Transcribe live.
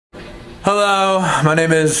Hello, my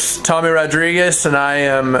name is Tommy Rodriguez and I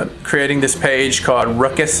am creating this page called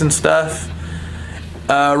Ruckus and Stuff.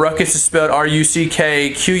 Ruckus is spelled R-U-C-K-Q-U-E-Z.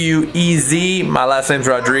 My last name's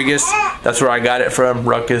Rodriguez. That's where I got it from.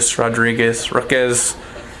 Ruckus, Rodriguez, Ruckus.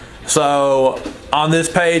 So on this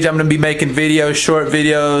page I'm going to be making videos, short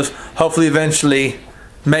videos, hopefully eventually,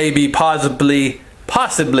 maybe, possibly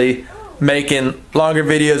making longer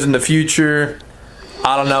videos in the future.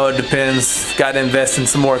 I don't know, it depends. Got to invest in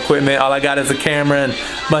some more equipment. All I got is a camera and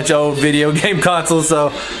a bunch of old video game consoles, so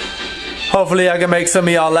hopefully I can make some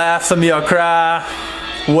of y'all laugh, some of y'all cry,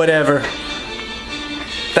 whatever.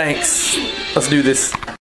 Thanks. Let's do this.